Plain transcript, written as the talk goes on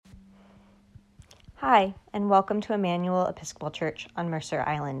Hi, and welcome to Emmanuel Episcopal Church on Mercer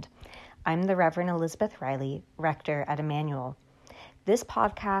Island. I'm the Reverend Elizabeth Riley, Rector at Emmanuel. This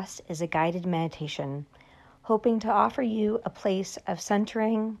podcast is a guided meditation, hoping to offer you a place of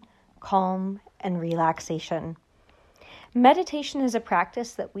centering, calm, and relaxation. Meditation is a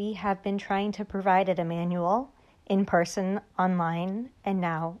practice that we have been trying to provide at Emmanuel, in person, online, and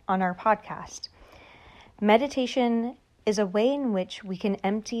now on our podcast. Meditation is a way in which we can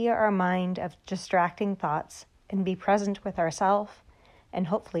empty our mind of distracting thoughts and be present with ourselves and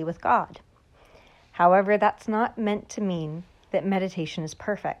hopefully with God. However, that's not meant to mean that meditation is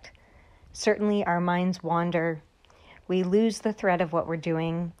perfect. Certainly our minds wander. We lose the thread of what we're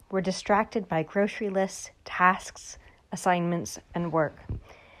doing. We're distracted by grocery lists, tasks, assignments, and work.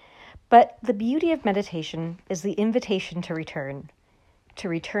 But the beauty of meditation is the invitation to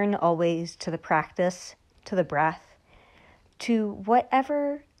return always to the practice, to the breath, to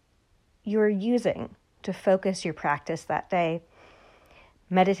whatever you're using to focus your practice that day.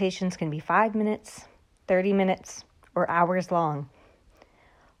 Meditations can be 5 minutes, 30 minutes, or hours long.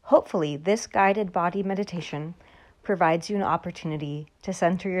 Hopefully, this guided body meditation provides you an opportunity to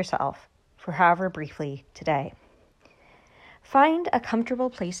center yourself for however briefly today. Find a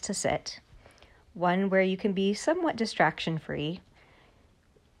comfortable place to sit, one where you can be somewhat distraction-free,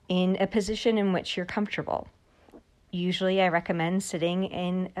 in a position in which you're comfortable. Usually I recommend sitting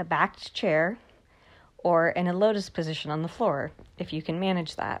in a backed chair or in a lotus position on the floor, if you can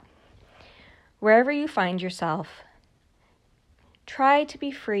manage that. Wherever you find yourself, try to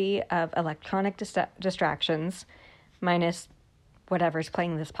be free of electronic distractions, minus whatever's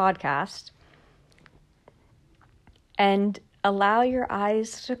playing this podcast, and allow your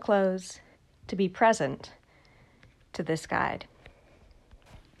eyes to close to be present to this guide.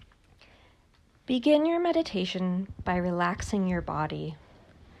 Begin your meditation by relaxing your body.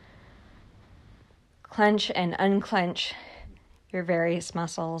 Clench and unclench your various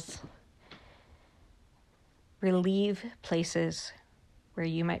muscles. Relieve places where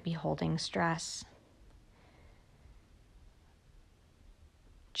you might be holding stress.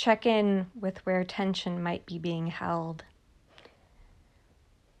 Check in with where tension might be being held.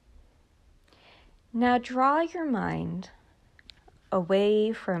 Now draw your mind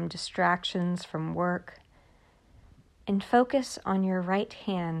away from distractions from work and focus on your right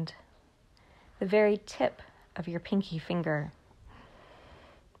hand, the very tip of your pinky finger.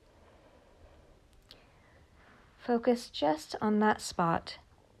 Focus just on that spot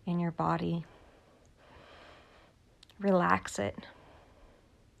in your body. Relax it.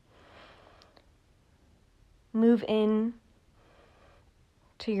 Move in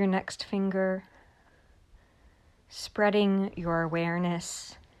to your next finger, spreading your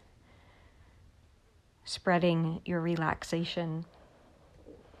awareness, spreading your relaxation.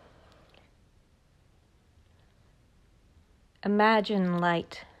 Imagine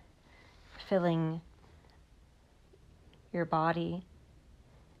light filling your body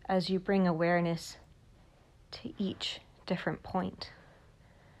as you bring awareness to each different point.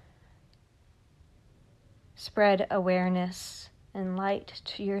 Spread awareness and light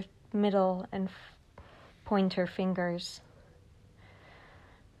to your middle and pointer fingers,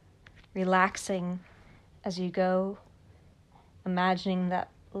 relaxing as you go, imagining that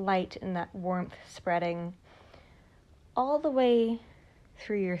light and that warmth spreading all the way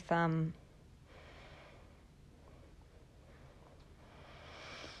through your thumb.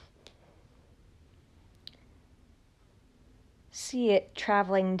 See it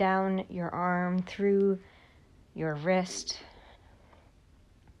traveling down your arm, through your wrist,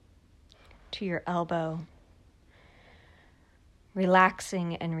 to your elbow,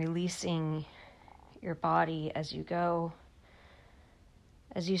 relaxing and releasing your body as you go,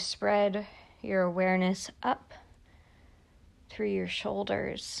 as you spread your awareness up through your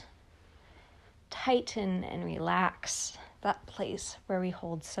shoulders. Tighten and relax that place where we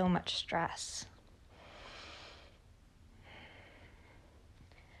hold so much stress.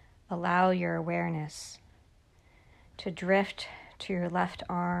 Allow your awareness to drift to your left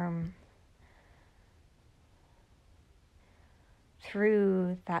arm,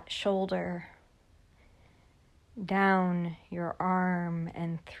 through that shoulder, down your arm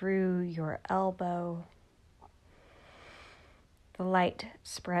and through your elbow. The light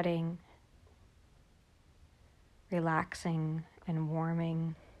spreading, relaxing and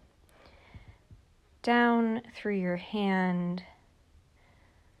warming. Down through your hand,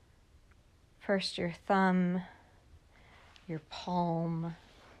 first your thumb, your palm,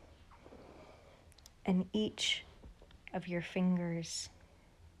 and each of your fingers.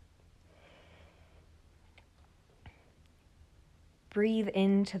 breathe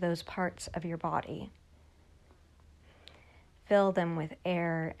into those parts of your body. Fill them with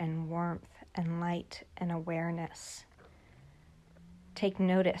air and warmth and light and awareness. Take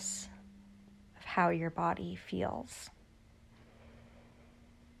notice of how your body feels.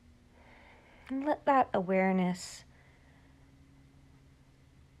 And let that awareness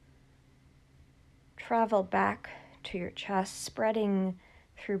travel back to your chest, spreading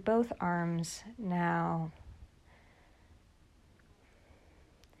through both arms now,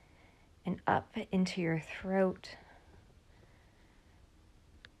 and up into your throat,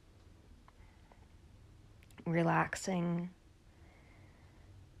 relaxing,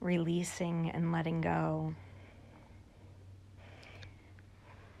 releasing, and letting go.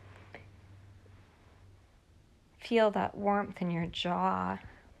 Feel that warmth in your jaw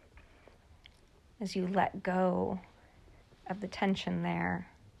as you let go of the tension there,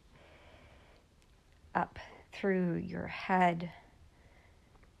 up through your head,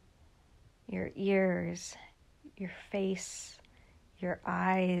 your ears, your face, your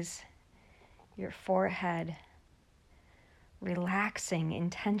eyes, your forehead, relaxing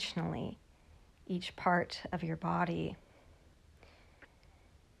intentionally each part of your body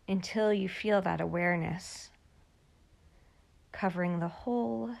until you feel that awareness covering the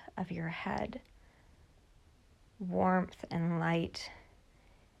whole of your head. Warmth and light,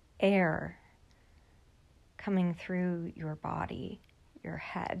 air coming through your body, your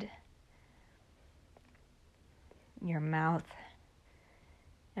head, your mouth,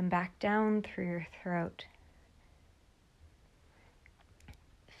 and back down through your throat.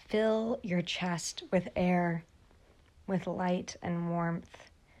 Fill your chest with air, with light and warmth.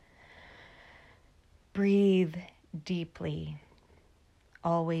 Breathe deeply.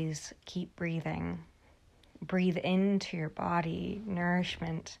 Always keep breathing. Breathe into your body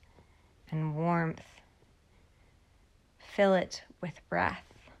nourishment and warmth. Fill it with breath.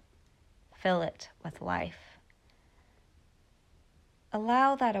 Fill it with life.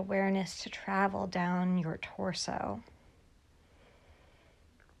 Allow that awareness to travel down your torso,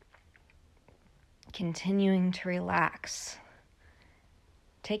 continuing to relax.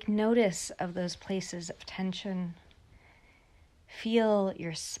 Take notice of those places of tension. Feel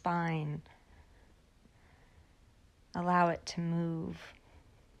your spine. Allow it to move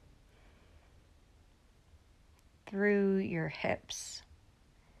through your hips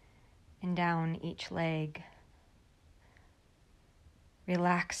and down each leg,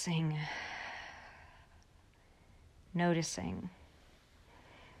 relaxing, noticing,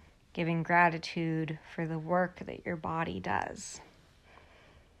 giving gratitude for the work that your body does.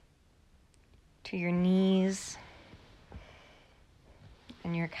 To your knees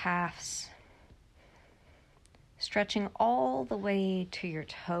and your calves, stretching all the way to your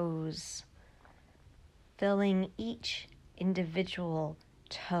toes, filling each individual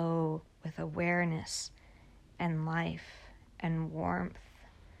toe with awareness and life and warmth.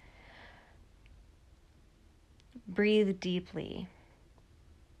 Breathe deeply.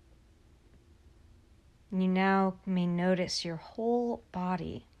 You now may notice your whole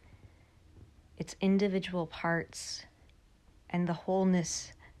body, its individual parts, and the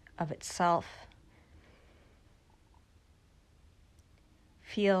wholeness of itself.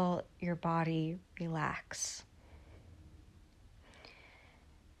 Feel your body relax.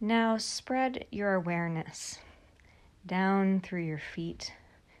 Now spread your awareness down through your feet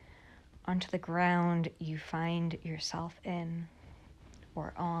onto the ground you find yourself in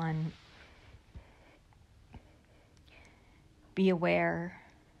or on. Be aware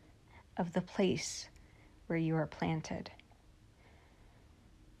of the place where you are planted.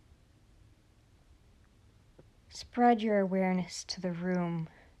 Spread your awareness to the room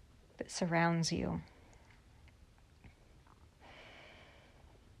that surrounds you.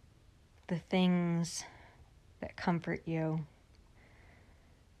 The things that comfort you.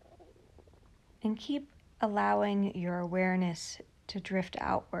 And keep allowing your awareness to drift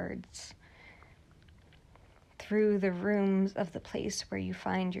outwards through the rooms of the place where you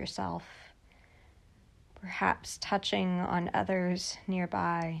find yourself, perhaps touching on others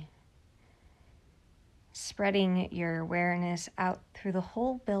nearby, spreading your awareness out through the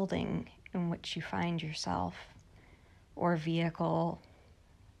whole building in which you find yourself, or vehicle,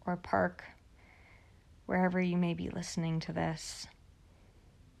 or park, wherever you may be listening to this.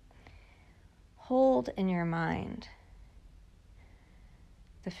 Hold in your mind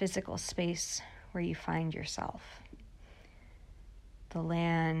the physical space where you find yourself, the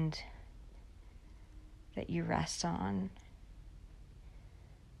land that you rest on.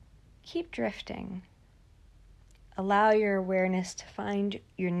 Keep drifting. Allow your awareness to find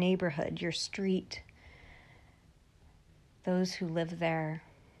your neighborhood, your street, those who live there.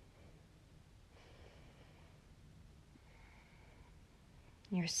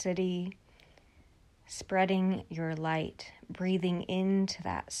 Your city, spreading your light, breathing into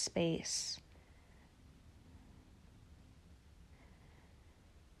that space.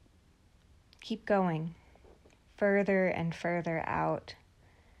 Keep going, further and further out.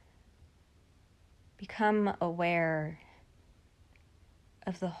 Become aware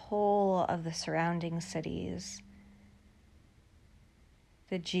of the whole of the surrounding cities,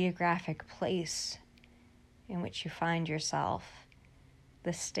 the geographic place in which you find yourself,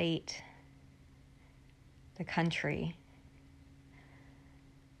 the state, the country.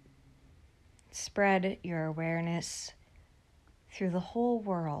 Spread your awareness through the whole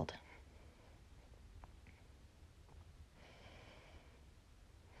world.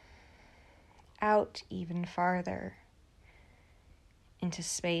 Out even farther into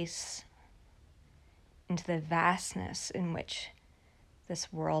space, into the vastness in which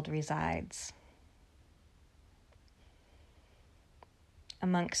this world resides.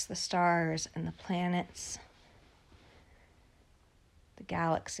 Amongst the stars and the planets, the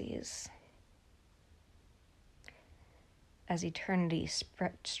galaxies, as eternity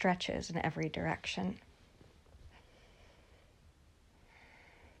stretches in every direction.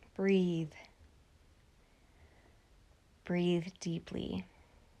 Breathe. Breathe deeply.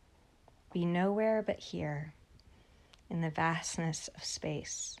 Be nowhere but here, in the vastness of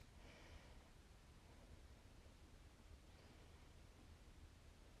space.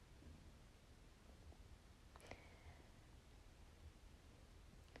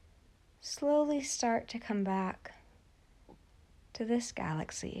 Slowly start to come back to this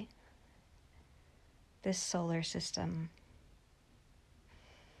galaxy, this solar system,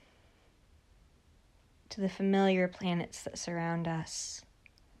 to the familiar planets that surround us,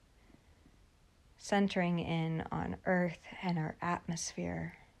 centering in on Earth and our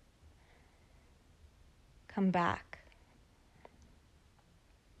atmosphere. Come back.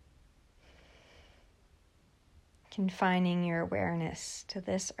 Confining your awareness to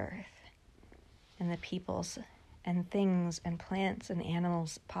this Earth and the peoples and things and plants and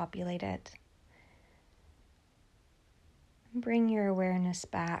animals that populate it. Bring your awareness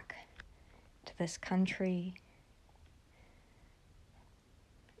back to this country,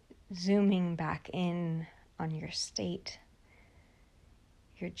 zooming back in on your state,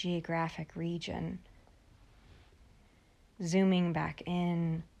 your geographic region, zooming back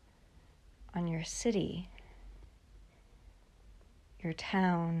in on your city, your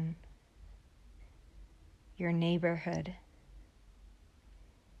town, your neighborhood,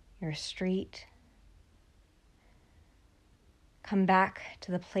 your street. Come back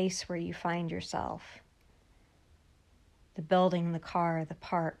to the place where you find yourself, the building, the car, the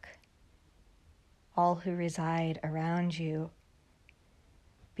park, all who reside around you.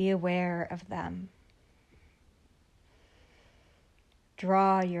 Be aware of them.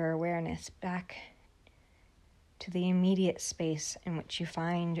 Draw your awareness back to the immediate space in which you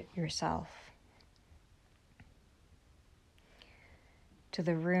find yourself, to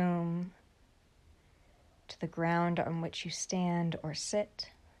the room, to the ground on which you stand or sit.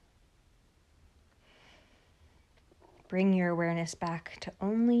 Bring your awareness back to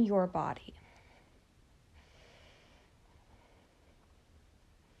only your body.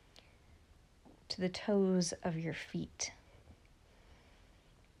 To the toes of your feet.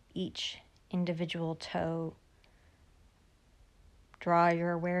 Each individual toe. Draw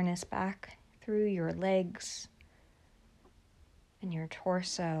your awareness back through your legs and your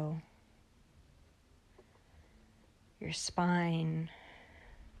torso, your spine.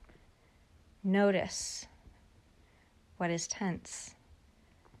 Notice what is tense.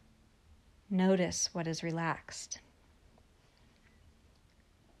 Notice what is relaxed.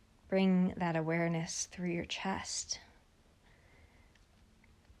 Bring that awareness through your chest,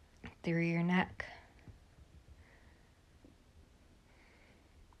 through your neck,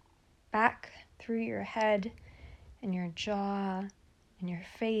 back through your head and your jaw and your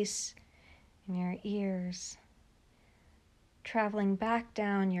face and your ears, traveling back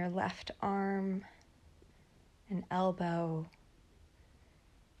down your left arm and elbow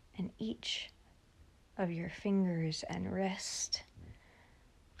and each of your fingers and wrist.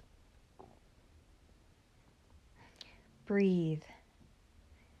 Breathe.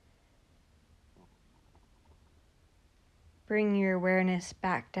 Bring your awareness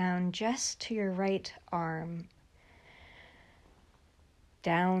back down just to your right arm,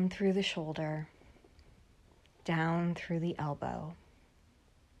 down through the shoulder, down through the elbow,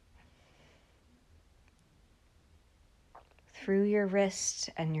 through your wrist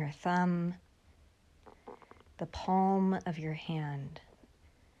and your thumb, the palm of your hand.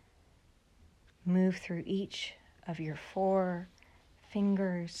 Move through each of your 4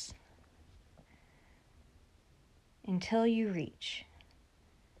 fingers until you reach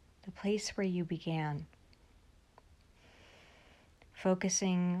the place where you began.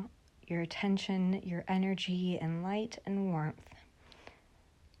 Focusing your attention, your energy, and light and warmth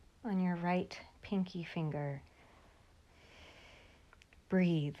on your right pinky finger.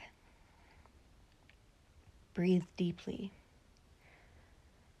 Breathe. Breathe deeply.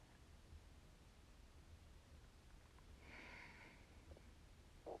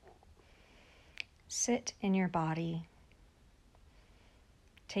 Sit in your body.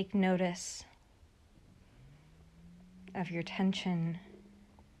 Take notice of your tension.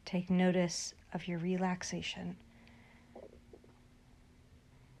 Take notice of your relaxation.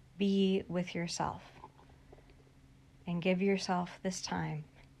 Be with yourself and give yourself this time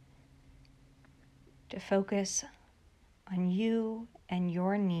to focus on you and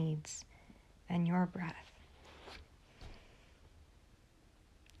your needs and your breath.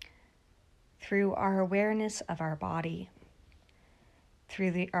 Through our awareness of our body,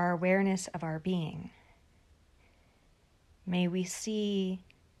 through our awareness of our being, may we see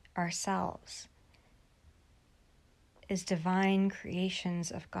ourselves as divine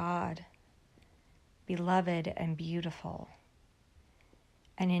creations of God, beloved and beautiful.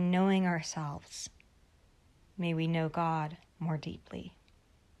 And in knowing ourselves, may we know God more deeply.